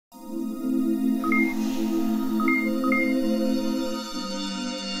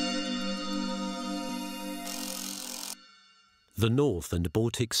The North and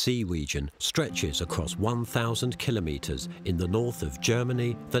Baltic Sea region stretches across 1,000 kilometers in the north of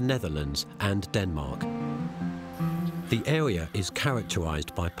Germany, the Netherlands and Denmark. The area is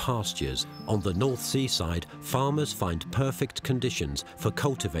characterized by pastures. On the North Sea side, farmers find perfect conditions for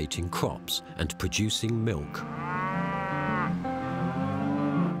cultivating crops and producing milk.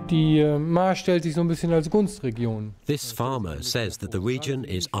 Die Maas stellt sich so ein bisschen als Gunstregion. This farmer says that the region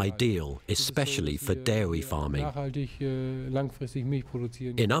is ideal, especially for dairy farming. Nachhaltig, langfristig Milch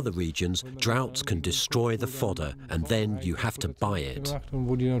produzieren. In other regions, droughts can destroy the fodder and then you have to buy it. Und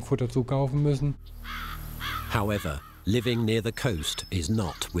wo die dann Futter zukaufen müssen. However, living near the coast is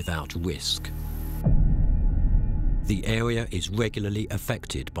not without risk. The area is regularly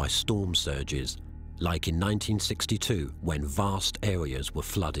affected by storm surges, like in 1962 when vast areas were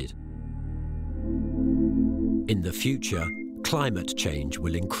flooded. In the future, climate change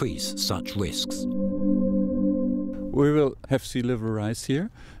will increase such risks. We will have sea level rise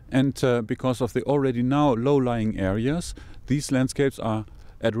here, and because of the already now low-lying areas, these landscapes are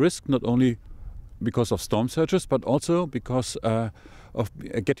at risk not only because of storm surges, but also because of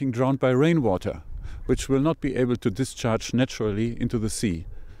getting drowned by rainwater, which will not be able to discharge naturally into the sea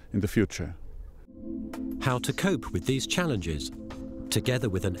in the future. How to cope with these challenges? Together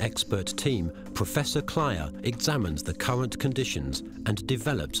with an expert team, Professor Kleyer examines the current conditions and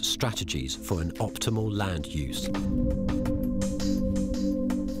develops strategies for an optimal land use.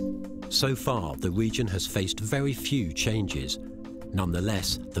 So far, the region has faced very few changes.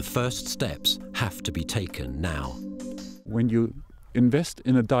 Nonetheless, the first steps have to be taken now. When you invest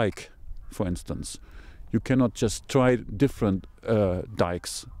in a dike, for instance, you cannot just try different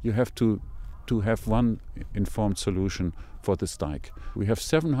dikes. You have to have one informed solution for this dike. We have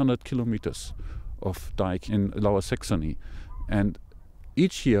 700 kilometers of dike in Lower Saxony, and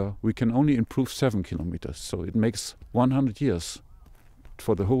each year we can only improve 7 kilometers, so it makes 100 years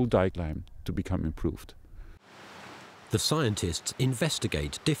for the whole dike line to become improved. The scientists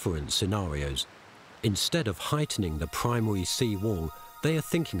investigate different scenarios. Instead of heightening the primary sea wall, they are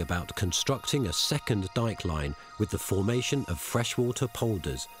thinking about constructing a second dike line with the formation of freshwater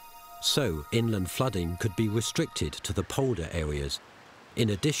polders. So inland flooding could be restricted to the polder areas.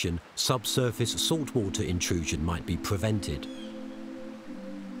 In addition, subsurface saltwater intrusion might be prevented.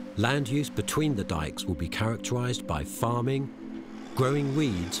 Land use between the dikes will be characterized by farming, growing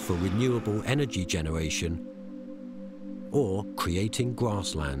reeds for renewable energy generation, or creating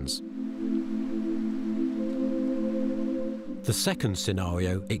grasslands. The second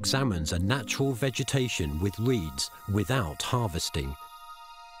scenario examines a natural vegetation with reeds without harvesting.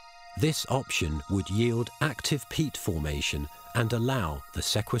 This option would yield active peat formation and allow the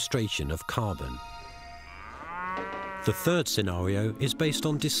sequestration of carbon. The third scenario is based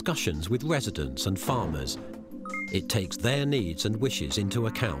on discussions with residents and farmers. It takes their needs and wishes into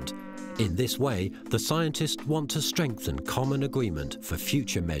account. In this way, the scientists want to strengthen common agreement for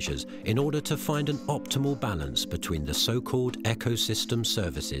future measures in order to find an optimal balance between the so-called ecosystem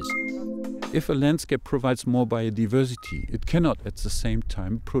services. If a landscape provides more biodiversity, it cannot at the same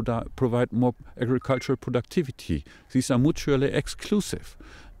time provide more agricultural productivity. These are mutually exclusive.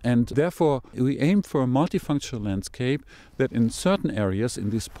 And therefore, we aim for a multifunctional landscape that in certain areas,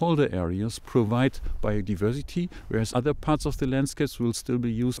 in these polder areas, provide biodiversity, whereas other parts of the landscapes will still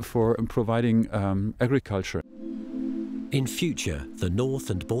be used for providing agriculture. In future, the North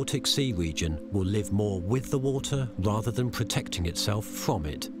and Baltic Sea region will live more with the water rather than protecting itself from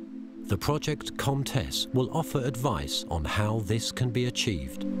it. The project COMTESS will offer advice on how this can be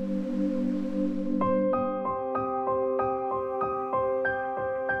achieved.